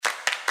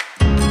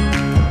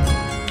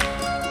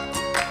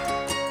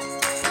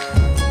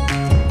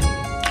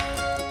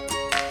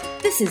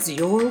This is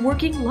Your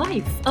Working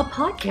Life, a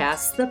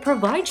podcast that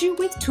provides you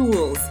with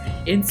tools,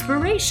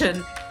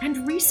 inspiration,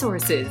 and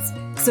resources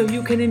so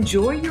you can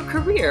enjoy your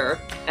career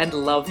and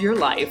love your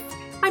life.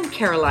 I'm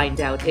Caroline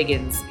Dowd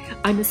Higgins.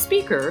 I'm a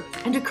speaker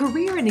and a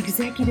career and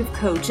executive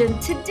coach, and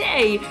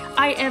today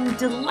I am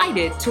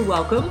delighted to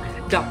welcome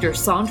Dr.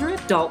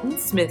 Saundra Dalton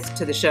Smith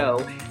to the show.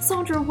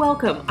 Saundra,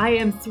 welcome. I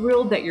am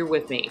thrilled that you're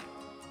with me.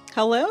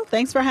 Hello.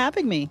 Thanks for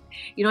having me.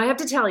 You know, I have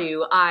to tell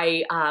you,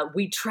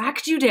 we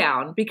tracked you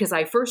down because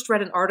I first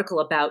read an article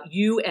about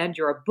you and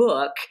your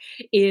book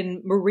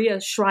in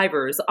Maria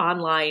Shriver's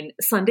online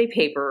Sunday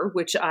paper,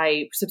 which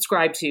I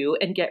subscribe to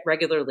and get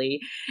regularly.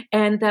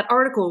 And that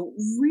article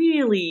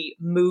really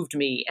moved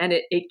me and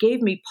it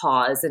gave me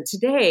pause. And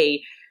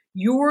today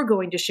you're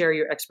going to share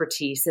your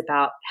expertise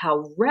about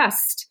how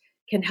rest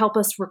can help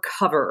us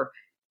recover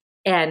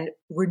and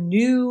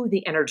renew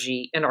the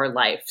energy in our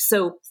life.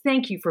 So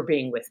thank you for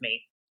being with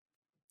me.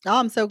 Oh,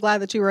 I'm so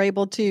glad that you were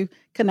able to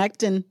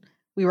connect and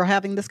we were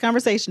having this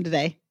conversation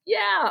today.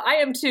 Yeah, I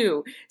am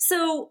too.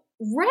 So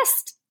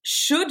rest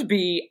should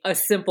be a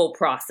simple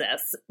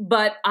process,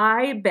 but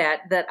I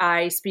bet that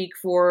I speak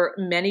for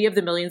many of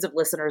the millions of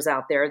listeners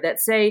out there that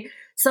say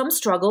some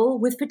struggle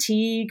with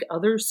fatigue,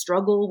 others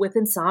struggle with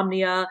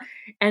insomnia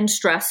and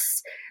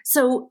stress.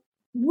 So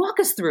walk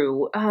us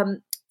through,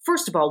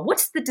 first of all,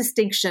 what's the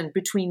distinction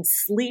between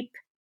sleep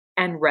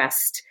and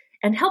rest?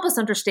 And help us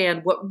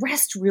understand what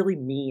rest really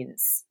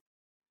means.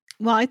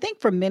 Well, I think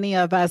for many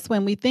of us,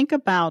 when we think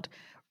about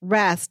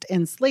rest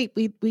and sleep,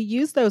 we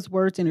use those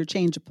words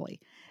interchangeably.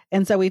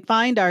 And so we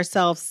find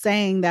ourselves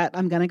saying that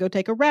I'm going to go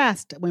take a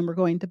rest when we're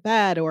going to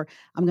bed, or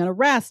I'm going to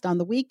rest on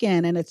the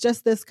weekend. And it's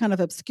just this kind of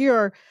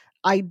obscure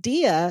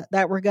idea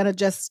that we're going to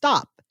just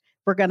stop.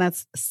 We're going to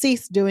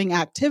cease doing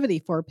activity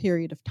for a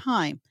period of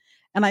time.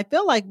 And I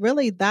feel like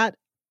really that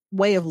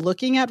way of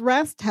looking at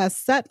rest has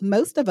set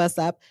most of us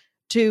up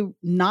to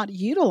not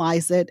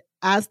utilize it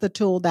as the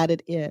tool that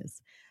it is.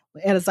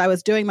 And as I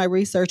was doing my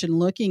research and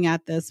looking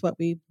at this, what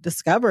we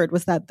discovered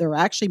was that there are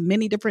actually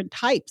many different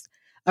types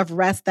of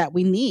rest that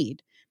we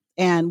need.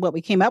 And what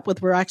we came up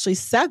with were actually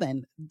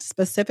 7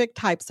 specific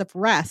types of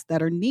rest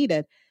that are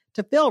needed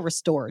to feel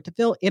restored, to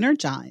feel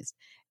energized.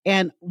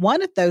 And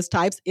one of those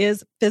types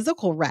is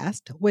physical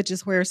rest, which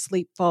is where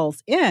sleep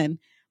falls in.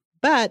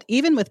 But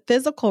even with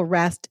physical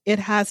rest, it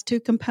has 2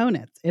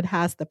 components. It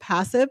has the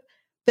passive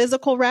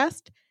physical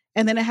rest,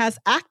 and then it has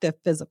active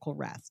physical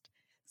rest.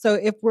 So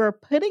if we're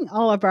putting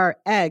all of our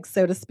eggs,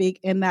 so to speak,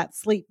 in that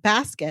sleep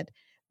basket,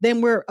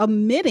 then we're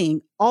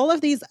omitting all of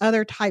these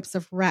other types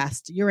of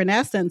rest. You're in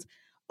essence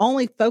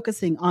only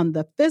focusing on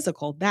the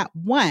physical, that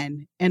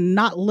one, and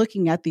not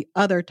looking at the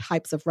other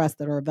types of rest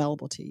that are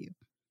available to you.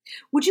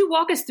 Would you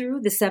walk us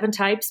through the 7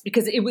 types?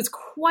 Because it was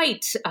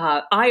quite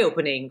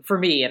eye-opening for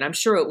me, and I'm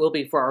sure it will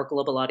be for our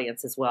global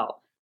audience as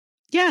well.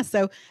 Yeah.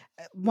 So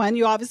one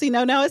you obviously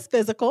know now is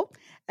physical.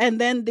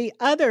 And then the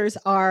others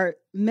are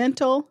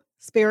mental,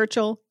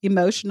 spiritual,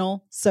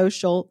 emotional,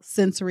 social,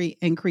 sensory,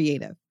 and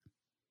creative.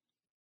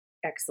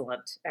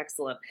 Excellent.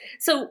 Excellent.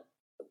 So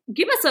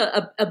give us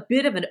a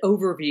bit of an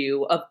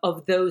overview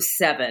of those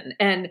 7.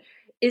 And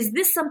is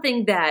this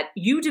something that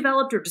you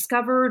developed or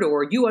discovered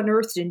or you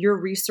unearthed in your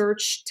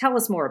research? Tell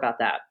us more about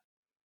that.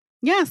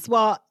 Yes,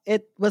 well,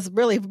 it was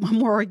really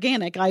more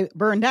organic. I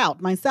burned out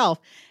myself.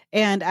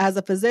 And as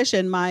a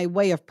physician, my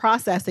way of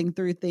processing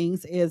through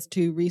things is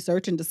to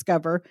research and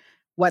discover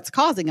what's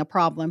causing a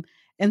problem.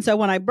 And so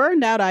when I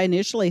burned out, I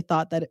initially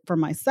thought that for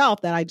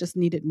myself that I just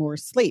needed more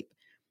sleep.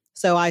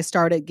 So I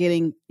started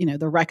getting,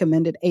 the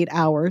recommended 8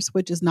 hours,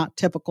 which is not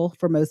typical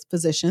for most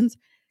physicians.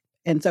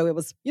 And so it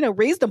was,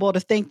 reasonable to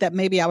think that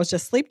maybe I was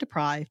just sleep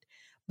deprived.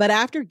 But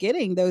after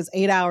getting those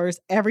 8 hours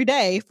every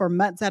day for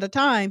months at a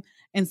time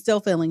and still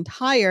feeling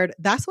tired,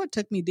 that's what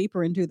took me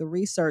deeper into the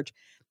research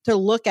to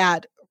look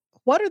at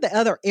what are the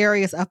other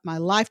areas of my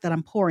life that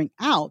I'm pouring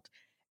out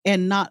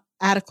and not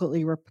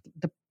adequately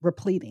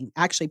repleting,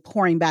 actually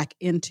pouring back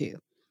into.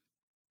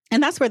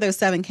 And that's where those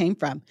 7 came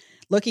from.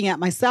 Looking at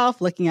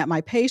myself, looking at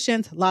my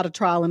patients, a lot of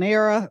trial and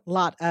error, a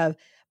lot of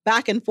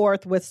back and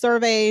forth with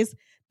surveys,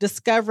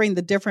 discovering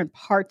the different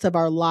parts of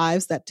our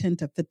lives that tend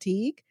to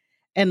fatigue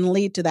and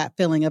lead to that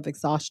feeling of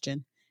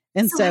exhaustion.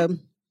 And so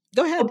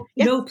go ahead. Oh,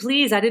 yes. No,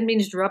 please. I didn't mean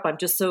to interrupt. I'm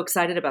just so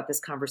excited about this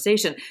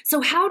conversation.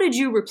 So how did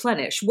you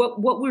replenish? What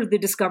were the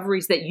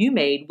discoveries that you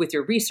made with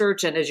your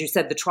research? And as you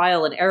said, the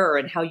trial and error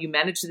and how you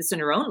managed this in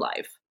your own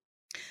life?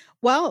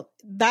 Well,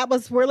 that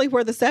was really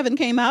where the 7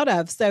 came out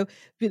of. So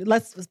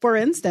for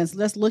instance,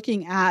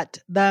 looking at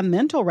the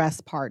mental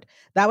rest part,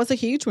 that was a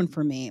huge one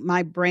for me.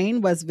 My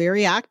brain was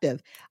very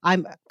active.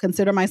 I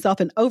consider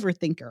myself an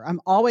overthinker. I'm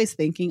always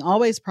thinking,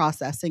 always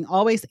processing,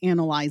 always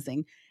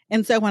analyzing.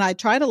 And so when I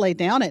try to lay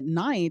down at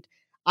night,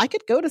 I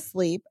could go to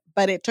sleep,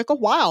 but it took a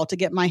while to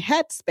get my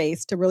head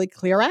space to really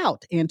clear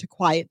out and to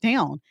quiet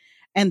down.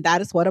 And that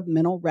is what a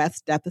mental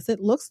rest deficit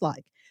looks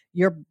like.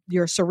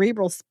 Your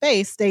cerebral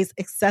space stays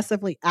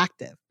excessively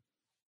active.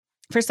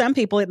 For some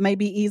people, it may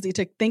be easy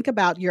to think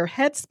about your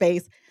head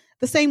space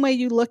the same way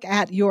you look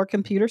at your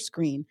computer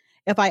screen.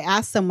 If I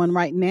ask someone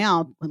right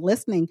now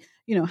listening,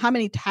 how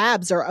many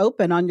tabs are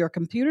open on your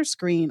computer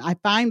screen, I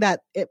find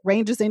that it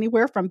ranges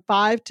anywhere from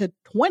 5 to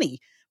 20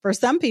 for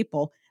some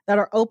people that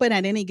are open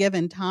at any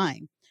given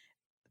time.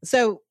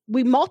 So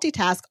we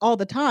multitask all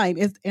the time,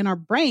 and our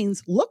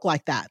brains look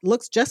like that,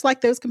 looks just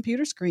like those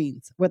computer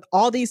screens with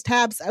all these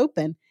tabs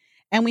open.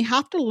 And we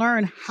have to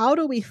learn, how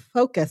do we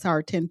focus our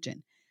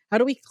attention? How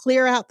do we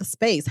clear out the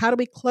space? How do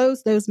we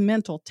close those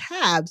mental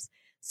tabs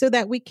so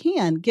that we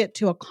can get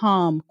to a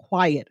calm,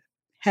 quiet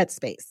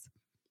headspace?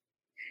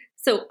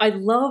 So I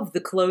love the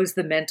close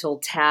the mental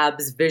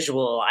tabs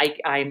visual.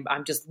 I'm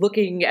just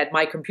looking at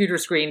my computer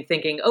screen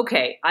thinking,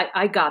 okay,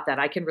 I got that.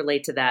 I can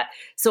relate to that.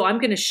 So I'm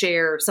going to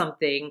share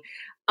something.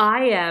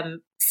 I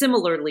am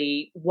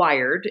similarly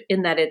wired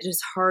in that it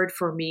is hard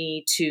for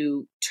me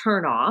to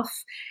turn off.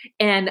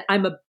 And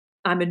I'm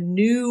a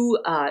new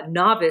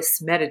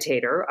novice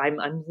meditator.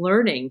 I'm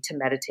learning to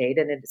meditate,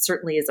 and it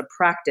certainly is a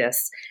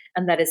practice,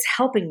 and that is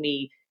helping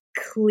me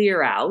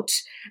clear out.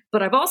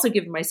 But I've also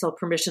given myself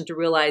permission to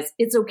realize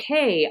it's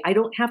okay. I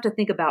don't have to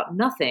think about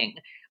nothing,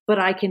 but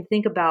I can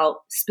think about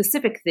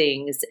specific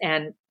things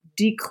and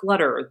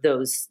declutter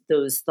those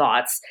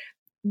thoughts.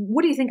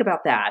 What do you think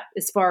about that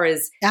as far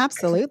as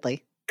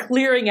Absolutely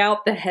clearing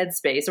out the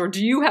headspace? Or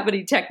do you have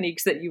any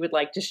techniques that you would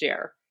like to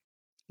share?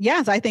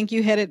 Yes, I think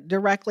you hit it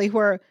directly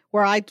where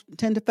I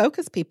tend to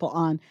focus people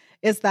on,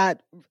 is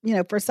that,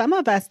 for some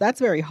of us, that's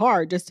very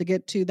hard, just to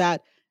get to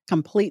that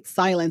complete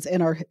silence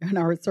in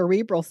our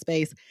cerebral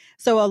space.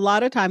 So a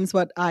lot of times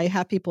what I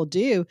have people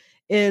do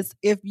is,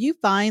 if you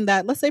find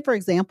that, let's say, for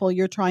example,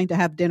 you're trying to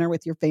have dinner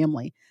with your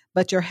family,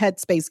 but your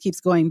headspace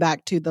keeps going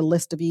back to the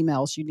list of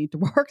emails you need to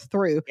work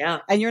through, Yeah.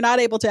 and you're not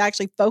able to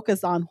actually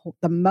focus on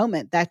the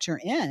moment that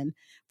you're in.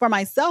 For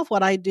myself,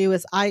 what I do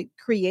is I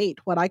create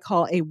what I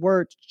call a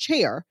word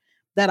chair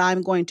that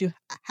I'm going to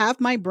have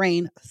my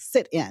brain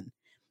sit in.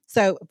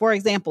 So, for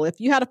example,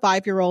 if you had a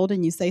 5-year-old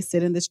and you say,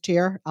 sit in this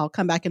chair, I'll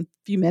come back in a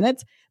few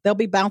minutes, they'll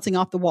be bouncing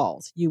off the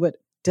walls. You would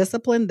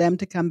discipline them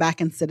to come back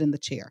and sit in the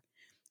chair.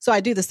 So I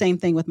do the same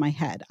thing with my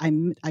head.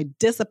 I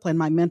discipline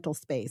my mental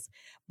space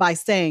by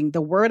saying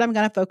the word I'm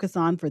going to focus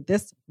on for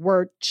this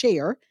word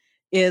chair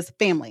is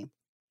family.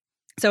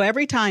 So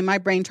every time my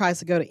brain tries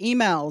to go to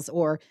emails,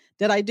 or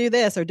did I do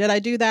this, or did I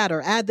do that,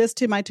 or add this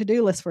to my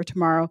to-do list for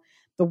tomorrow,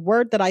 the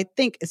word that I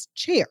think is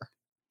chair,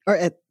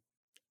 or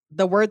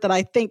the word that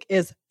I think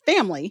is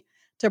family,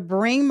 to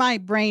bring my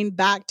brain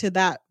back to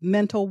that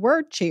mental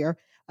word chair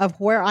of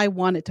where I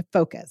want it to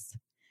focus.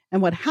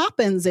 And what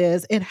happens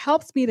is, it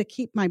helps me to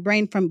keep my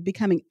brain from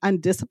becoming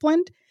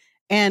undisciplined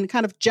and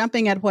kind of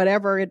jumping at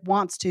whatever it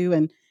wants to,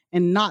 and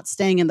not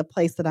staying in the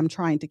place that I'm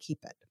trying to keep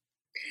it.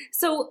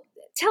 So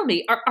tell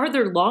me, are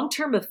there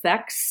long-term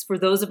effects for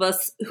those of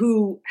us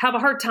who have a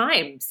hard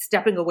time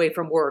stepping away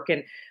from work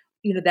and,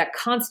 that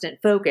constant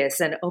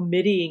focus and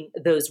omitting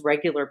those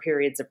regular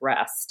periods of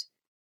rest?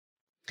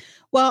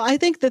 Well, I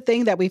think the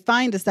thing that we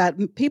find is that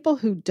people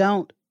who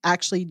don't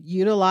actually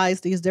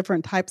utilize these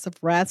different types of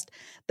rest,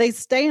 they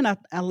stay in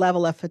a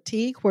level of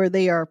fatigue where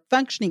they are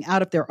functioning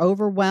out of their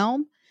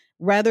overwhelm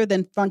rather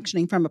than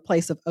functioning from a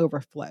place of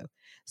overflow.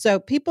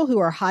 So people who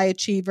are high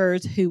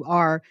achievers, who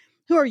are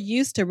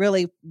used to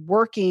really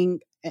working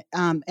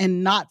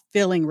and not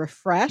feeling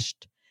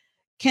refreshed,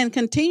 can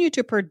continue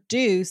to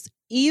produce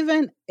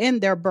even in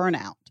their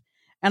burnout.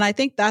 And I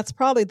think that's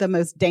probably the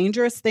most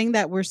dangerous thing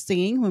that we're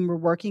seeing when we're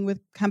working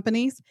with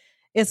companies,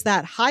 is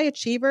that high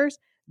achievers,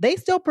 they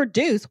still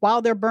produce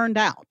while they're burned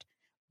out.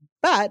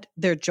 But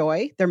their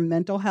joy, their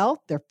mental health,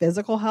 their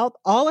physical health,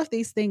 all of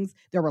these things,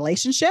 their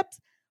relationships,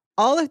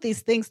 all of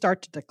these things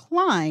start to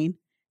decline.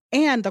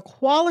 And the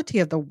quality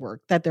of the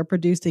work that they're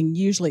producing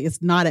usually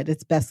is not at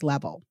its best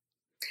level.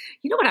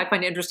 You know what I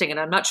find interesting, and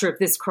I'm not sure if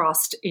this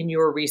crossed in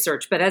your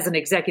research, but as an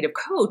executive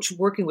coach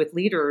working with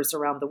leaders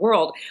around the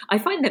world, I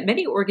find that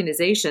many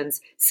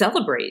organizations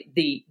celebrate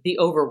the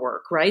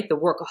overwork, right? The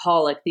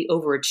workaholic, the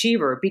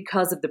overachiever,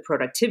 because of the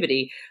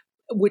productivity,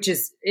 which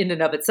is in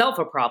and of itself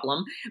a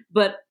problem.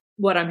 But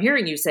what I'm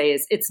hearing you say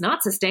is it's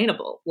not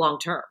sustainable long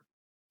term.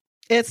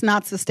 It's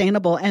not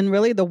sustainable. And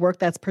really, the work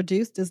that's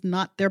produced is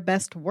not their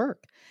best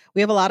work. We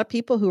have a lot of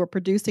people who are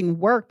producing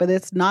work, but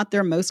it's not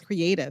their most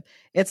creative.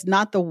 It's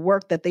not the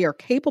work that they are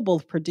capable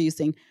of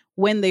producing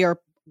when they are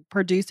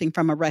producing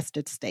from a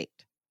rested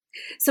state.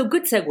 So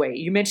good segue.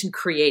 You mentioned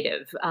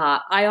creative.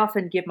 I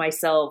often give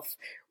myself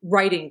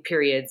writing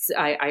periods.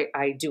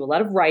 I do a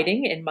lot of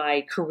writing in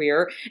my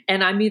career,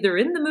 and I'm either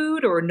in the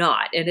mood or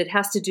not. And it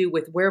has to do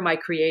with where my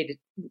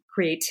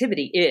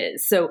creativity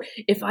is. So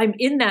if I'm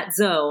in that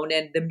zone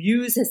and the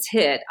muse has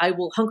hit, I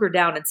will hunker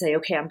down and say,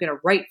 okay, I'm going to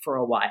write for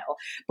a while.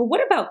 But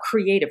what about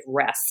creative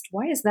rest?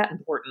 Why is that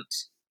important?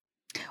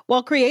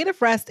 Well,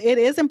 creative rest, it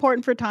is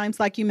important for times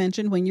like you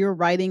mentioned, when you're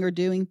writing or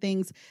doing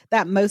things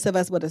that most of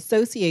us would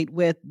associate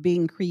with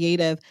being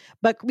creative,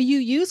 but you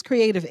use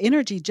creative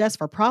energy just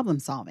for problem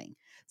solving.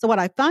 So what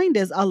I find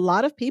is a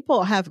lot of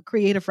people have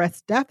creative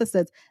rest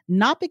deficits,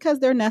 not because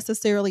they're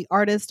necessarily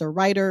artists or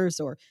writers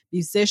or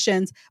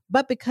musicians,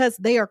 but because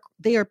they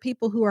are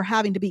people who are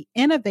having to be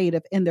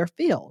innovative in their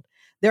field.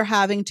 They're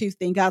having to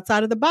think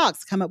outside of the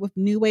box, come up with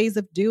new ways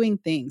of doing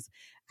things,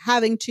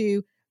 having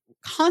to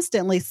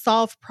constantly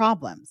solve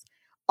problems.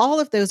 All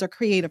of those are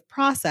creative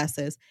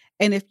processes.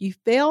 And if you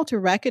fail to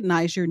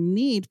recognize your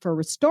need for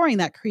restoring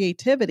that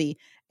creativity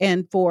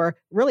and for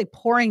really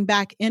pouring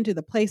back into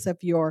the place of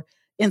your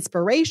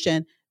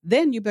inspiration,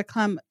 then you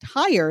become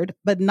tired,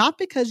 but not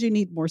because you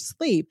need more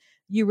sleep.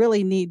 You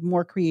really need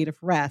more creative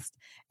rest.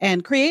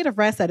 And creative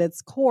rest at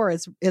its core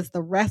is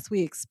the rest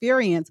we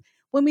experience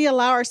when we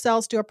allow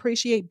ourselves to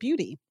appreciate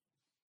beauty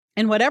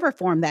in whatever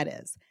form that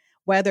is,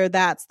 whether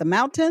that's the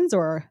mountains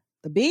or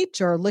the beach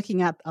or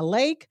looking at a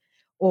lake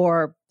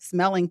or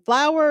smelling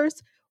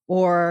flowers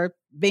or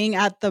being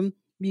at the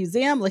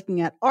museum,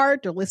 looking at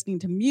art or listening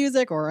to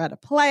music or at a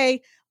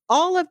play.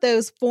 All of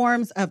those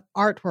forms of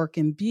artwork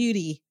and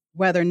beauty,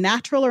 whether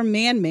natural or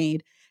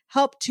man-made,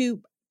 help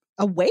to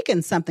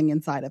awaken something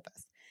inside of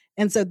us.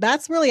 And so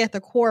that's really at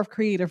the core of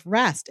creative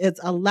rest. It's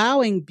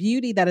allowing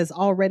beauty that is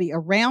already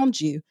around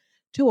you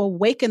to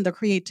awaken the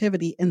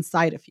creativity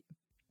inside of you.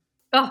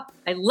 Oh,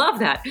 I love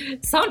that.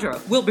 Sandra,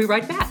 we'll be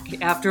right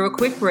back after a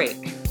quick break.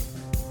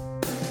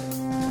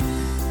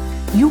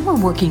 Your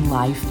working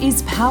life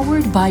is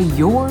powered by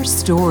your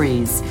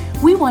stories.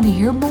 We want to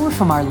hear more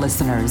from our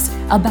listeners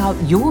about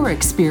your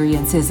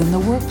experiences in the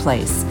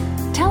workplace.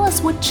 Tell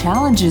us what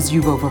challenges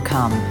you've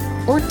overcome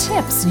or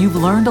tips you've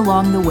learned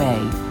along the way.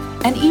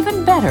 And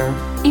even better,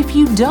 if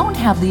you don't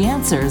have the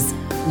answers,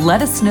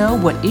 let us know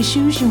what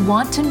issues you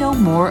want to know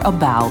more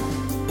about.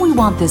 We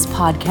want this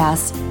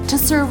podcast to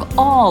serve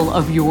all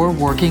of your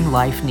working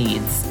life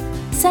needs.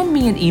 Send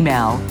me an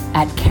email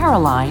at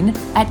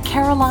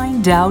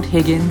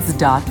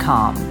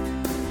caroline@carolinedowdhiggins.com.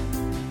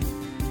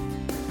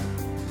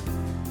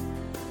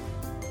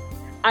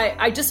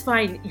 I just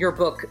find your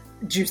book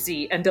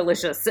juicy and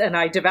delicious, and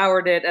I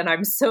devoured it, and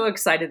I'm so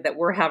excited that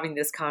we're having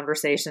this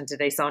conversation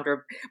today,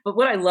 Sandra. But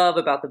what I love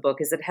about the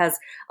book is it has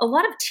a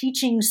lot of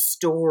teaching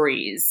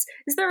stories.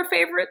 Is there a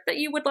favorite that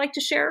you would like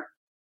to share?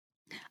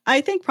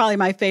 I think probably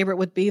my favorite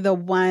would be the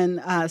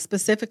one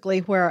specifically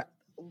where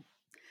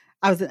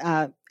I was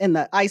in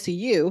the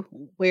ICU,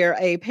 where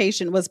a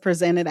patient was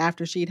presented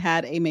after she'd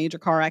had a major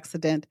car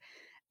accident.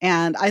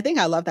 And I think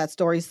I love that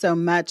story so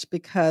much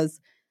because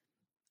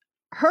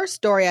her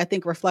story, I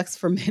think, reflects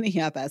for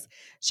many of us.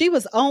 She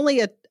was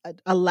only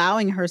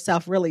allowing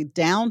herself really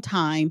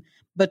downtime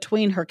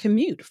between her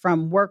commute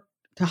from work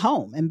to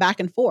home and back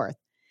and forth.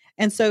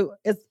 And so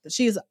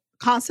she's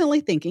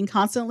constantly thinking,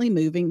 constantly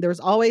moving.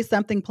 There's always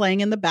something playing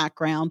in the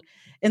background.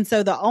 And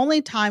so the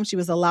only time she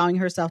was allowing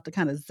herself to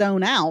kind of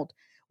zone out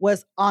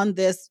was on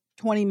this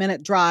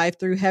 20-minute drive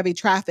through heavy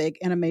traffic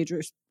in a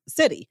major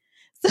city.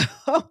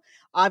 So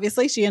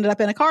obviously she ended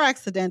up in a car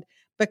accident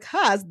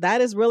because that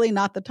is really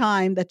not the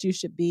time that you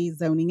should be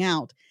zoning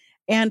out.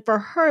 And for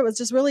her, it was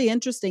just really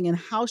interesting in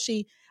how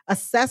she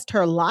assessed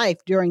her life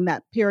during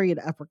that period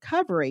of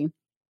recovery.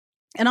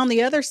 And on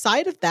the other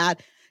side of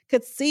that,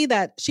 could see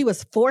that she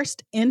was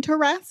forced into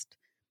rest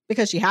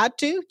because she had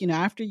to,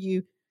 after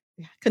you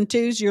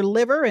contuse your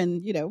liver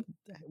and,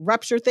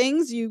 rupture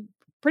things, you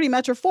pretty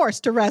much are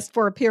forced to rest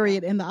for a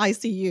period in the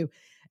ICU.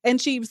 And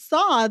she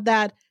saw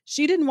that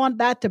she didn't want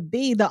that to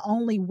be the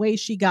only way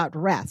she got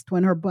rest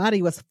when her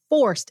body was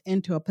forced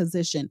into a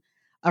position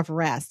of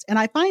rest. And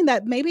I find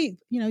that maybe,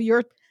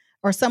 your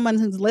or someone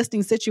who's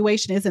listening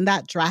situation isn't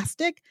that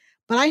drastic,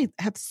 but I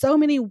have so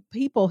many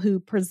people who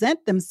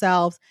present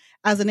themselves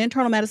as an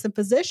internal medicine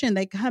physician.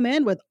 They come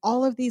in with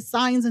all of these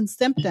signs and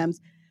symptoms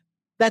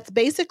that's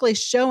basically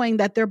showing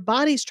that their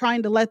body's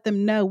trying to let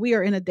them know we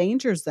are in a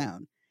danger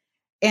zone.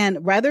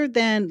 And rather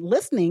than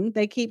listening,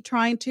 they keep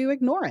trying to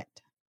ignore it.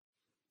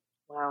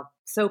 Wow,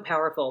 so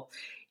powerful.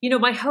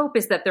 My hope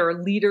is that there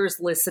are leaders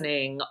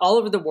listening all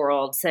over the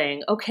world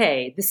saying,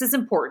 okay, this is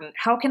important.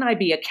 How can I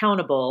be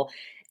accountable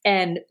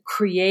and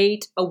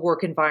create a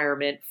work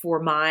environment for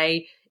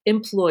my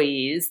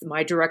employees,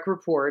 my direct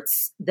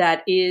reports,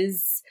 that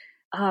is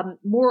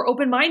more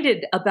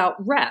open-minded about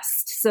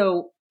rest?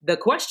 So the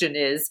question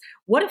is,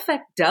 what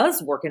effect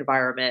does work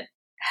environment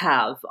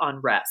have on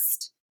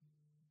rest?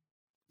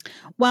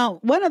 Well,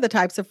 one of the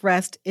types of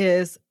rest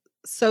is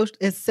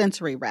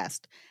sensory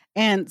rest.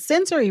 And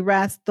sensory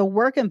rest, the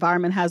work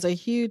environment has a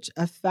huge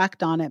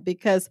effect on it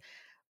because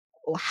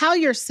how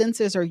your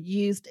senses are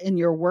used in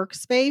your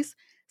workspace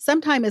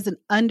sometimes is an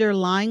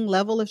underlying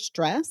level of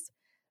stress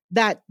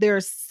that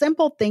there's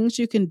simple things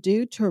you can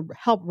do to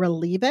help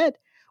relieve it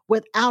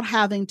without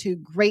having to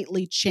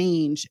greatly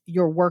change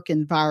your work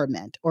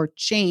environment or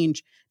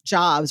change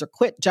jobs or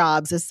quit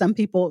jobs, as some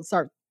people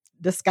start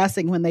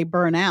discussing when they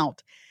burn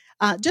out.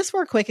 Just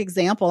for a quick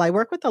example, I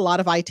work with a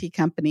lot of IT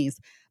companies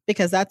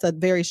because that's a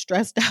very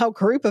stressed out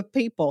group of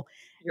people.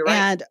 You're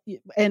right.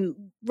 And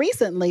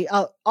recently,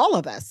 all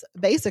of us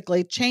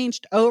basically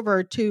changed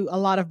over to a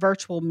lot of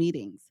virtual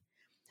meetings.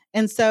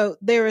 And so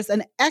there is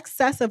an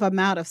excessive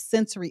amount of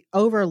sensory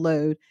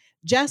overload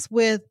just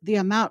with the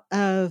amount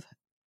of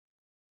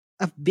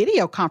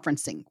video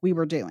conferencing we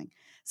were doing.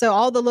 So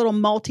all the little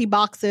multi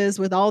boxes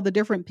with all the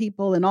different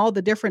people and all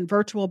the different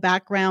virtual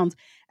backgrounds,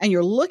 and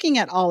you're looking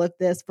at all of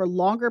this for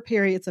longer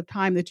periods of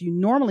time that you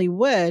normally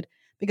would,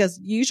 because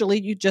usually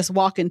you just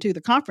walk into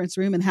the conference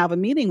room and have a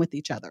meeting with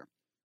each other.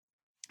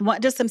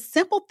 Just some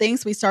simple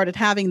things we started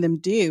having them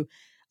do.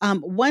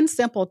 One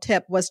simple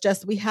tip was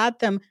just we had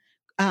them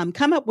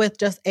come up with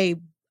just a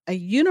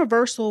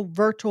universal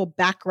virtual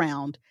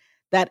background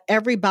that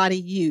everybody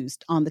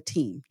used on the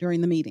team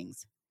during the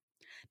meetings.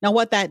 Now,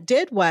 what that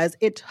did was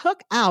it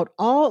took out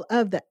all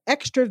of the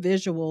extra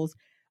visuals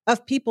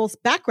of people's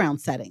background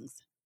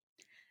settings,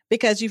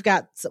 because you've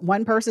got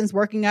one person's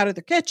working out of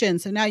their kitchen.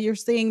 So now you're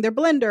seeing their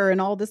blender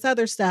and all this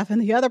other stuff. And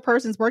the other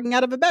person's working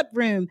out of a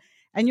bedroom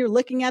and you're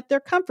looking at their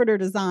comforter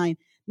design.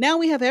 Now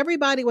we have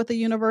everybody with a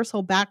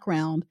universal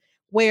background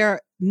where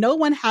no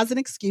one has an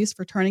excuse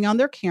for turning on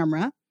their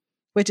camera,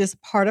 which is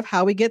part of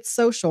how we get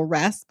social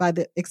rest, by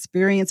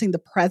experiencing the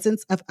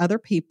presence of other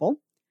people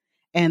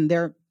and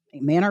their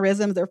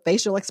mannerisms, their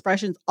facial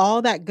expressions.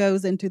 All that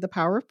goes into the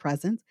power of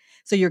presence.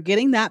 So you're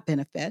getting that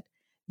benefit.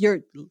 You're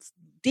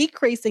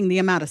decreasing the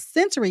amount of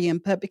sensory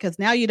input, because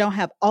now you don't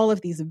have all of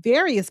these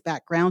various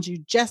backgrounds. You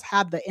just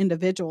have the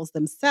individuals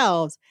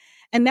themselves.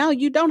 And now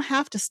you don't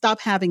have to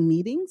stop having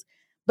meetings,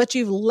 but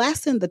you've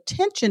lessened the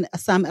tension of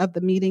some of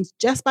the meetings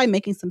just by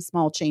making some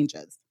small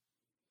changes.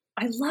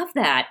 I love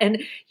that.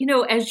 And,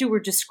 as you were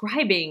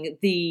describing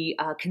the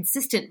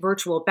consistent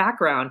virtual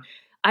background,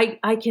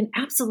 I can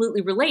absolutely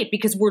relate,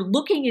 because we're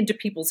looking into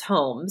people's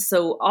homes.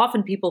 So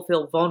often people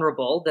feel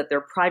vulnerable that their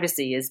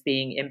privacy is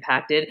being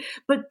impacted,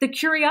 but the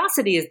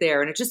curiosity is there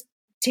and it just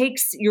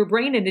takes your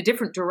brain in a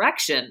different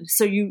direction.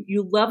 So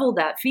you level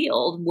that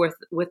field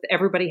with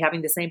everybody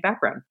having the same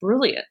background.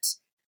 Brilliant.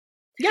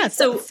 Yeah,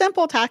 so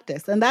simple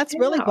tactics. And that's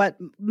really what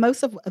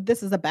most of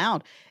this is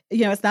about.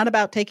 It's not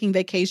about taking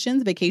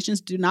vacations.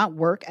 Vacations do not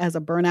work as a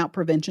burnout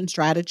prevention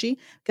strategy,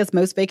 because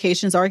most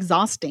vacations are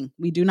exhausting.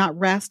 We do not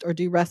rest or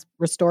do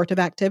restorative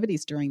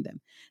activities during them.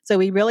 So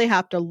we really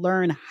have to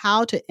learn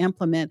how to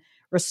implement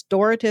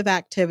restorative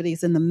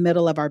activities in the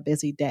middle of our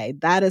busy day.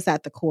 That is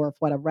at the core of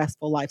what a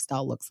restful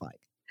lifestyle looks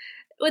like.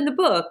 In the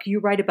book, you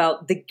write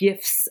about the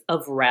gifts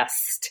of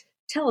rest.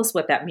 Tell us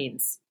what that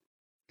means.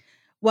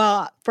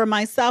 Well, for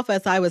myself,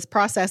 as I was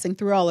processing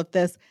through all of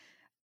this,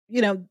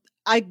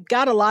 I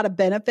got a lot of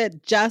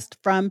benefit just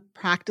from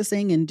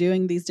practicing and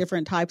doing these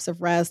different types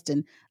of rest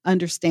and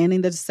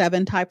understanding the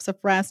 7 types of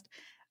rest.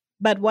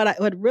 But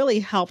what really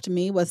helped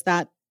me was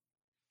that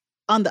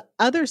on the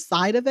other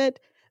side of it,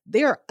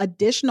 there are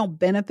additional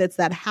benefits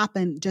that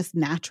happen just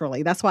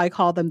naturally. That's why I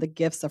call them the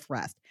gifts of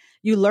rest.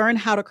 You learn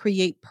how to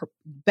create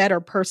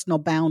better personal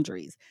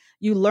boundaries.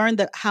 You learn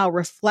that how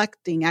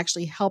reflecting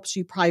actually helps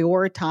you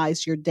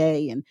prioritize your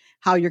day and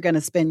how you're going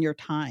to spend your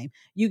time.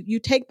 You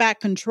take back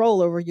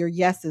control over your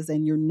yeses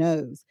and your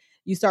nos.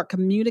 You start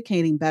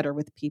communicating better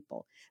with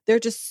people. There are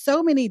just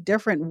so many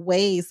different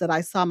ways that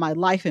I saw my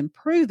life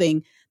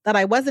improving that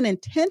I wasn't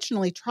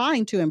intentionally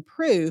trying to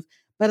improve.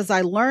 But as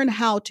I learned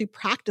how to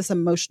practice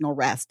emotional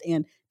rest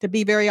and to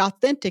be very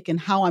authentic in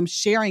how I'm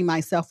sharing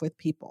myself with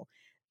people,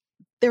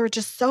 there were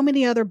just so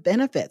many other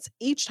benefits.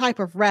 Each type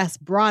of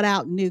rest brought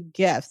out new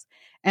gifts.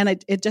 And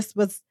it just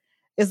was,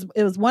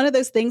 it was one of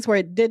those things where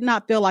it did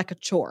not feel like a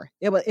chore.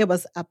 It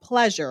was a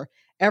pleasure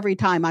every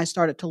time I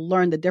started to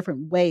learn the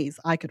different ways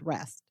I could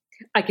rest.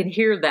 I can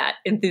hear that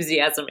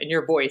enthusiasm in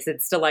your voice.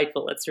 It's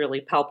delightful. It's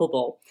really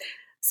palpable.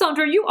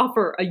 Sandra, you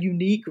offer a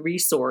unique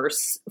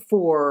resource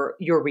for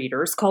your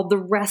readers called the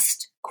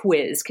Rest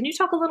Quiz. Can you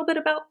talk a little bit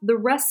about the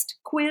Rest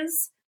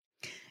Quiz?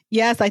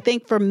 Yes, I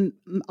think from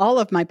all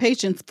of my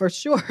patients for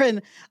sure,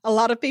 and a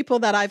lot of people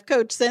that I've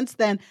coached since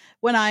then,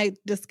 when I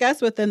discuss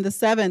with them the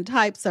 7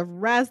 types of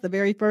rest, the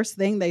very first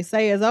thing they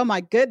say is, oh my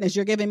goodness,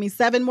 you're giving me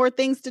 7 more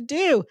things to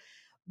do.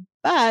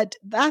 But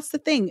that's the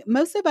thing.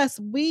 Most of us,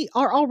 we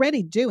are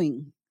already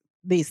doing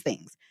these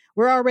things.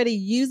 We're already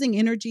using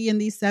energy in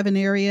these 7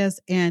 areas,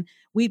 and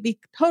we'd be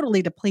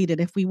totally depleted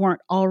if we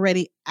weren't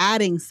already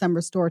adding some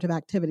restorative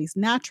activities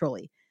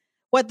naturally.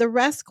 What the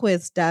Rest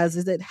Quiz does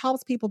is it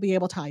helps people be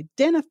able to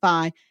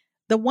identify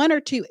the 1 or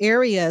 2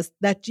 areas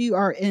that you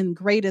are in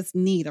greatest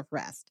need of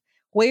rest.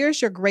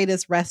 Where's your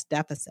greatest rest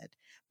deficit?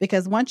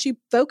 Because once you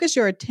focus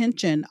your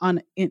attention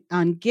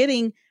on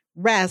getting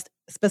rest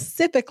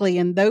specifically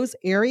in those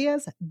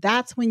areas,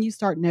 that's when you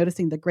start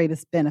noticing the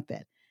greatest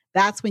benefit.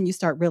 That's when you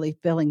start really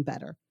feeling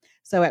better.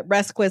 So at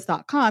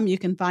restquiz.com, you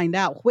can find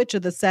out which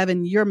of the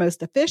 7 you're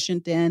most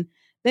efficient in.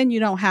 Then you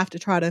don't have to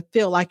try to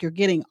feel like you're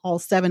getting all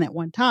 7 at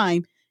one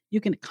time. You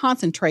can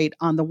concentrate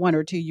on the 1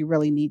 or 2 you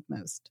really need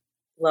most.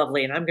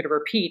 Lovely. And I'm going to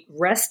repeat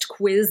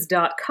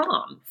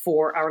restquiz.com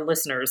for our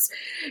listeners.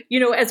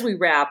 As we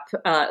wrap,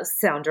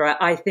 Sandra,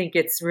 I think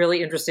it's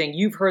really interesting.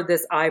 You've heard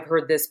this. I've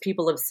heard this.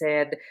 People have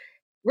said,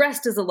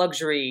 rest is a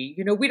luxury.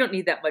 We don't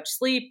need that much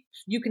sleep.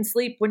 You can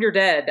sleep when you're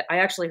dead. I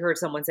actually heard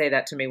someone say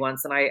that to me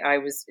once, and I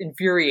was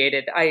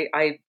infuriated.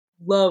 I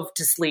love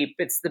to sleep.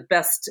 It's the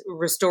best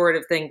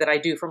restorative thing that I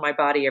do for my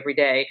body every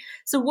day.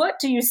 So what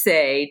do you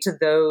say to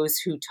those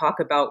who talk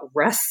about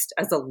rest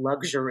as a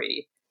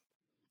luxury?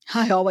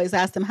 I always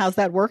ask them, how's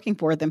that working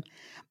for them?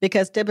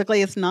 Because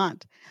typically it's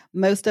not.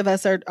 Most of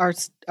us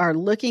are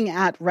looking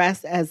at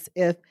rest as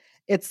if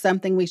it's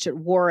something we should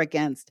war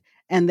against.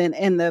 And then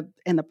in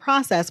the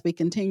process, we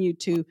continue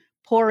to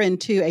pour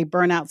into a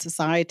burnout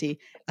society,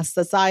 a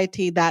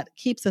society that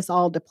keeps us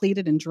all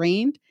depleted and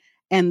drained.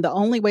 And the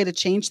only way to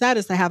change that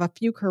is to have a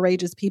few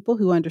courageous people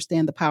who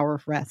understand the power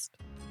of rest.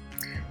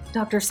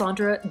 Dr.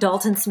 Sandra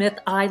Dalton-Smith,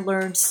 I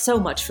learned so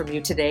much from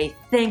you today.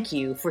 Thank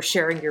you for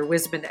sharing your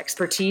wisdom and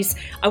expertise.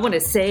 I want to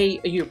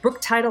say your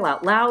book title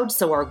out loud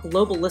so our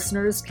global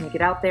listeners can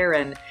get out there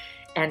and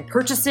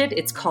purchase it.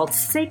 It's called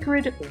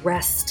Sacred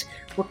Rest.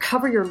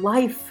 Recover your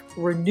life,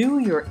 renew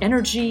your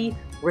energy,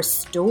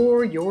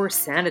 restore your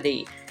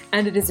sanity.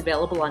 And it is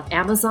available on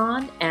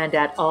Amazon and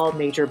at all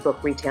major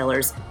book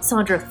retailers.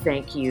 Sandra,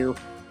 thank you.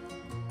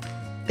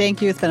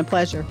 Thank you. It's been a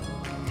pleasure.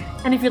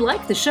 And if you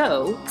like the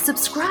show,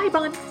 subscribe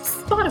on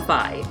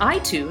Spotify,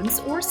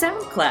 iTunes, or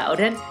SoundCloud.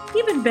 And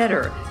even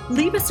better,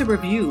 leave us a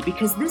review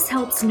because this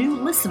helps new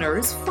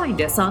listeners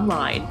find us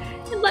online.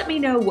 And let me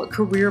know what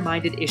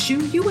career-minded issue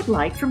you would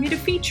like for me to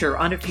feature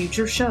on a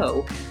future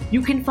show.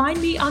 You can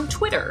find me on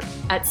Twitter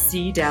at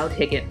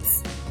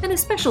 @CDowdHiggins. And a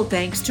special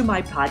thanks to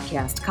my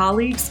podcast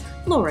colleagues,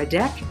 Laura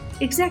Deck,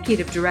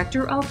 Executive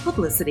Director of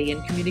Publicity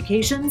and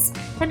Communications,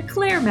 and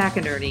Claire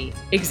McInerney,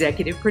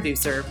 Executive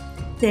Producer.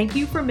 Thank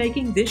you for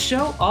making this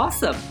show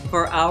awesome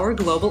for our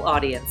global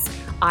audience.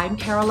 I'm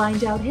Caroline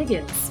Dowd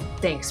Higgins.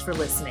 Thanks for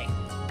listening.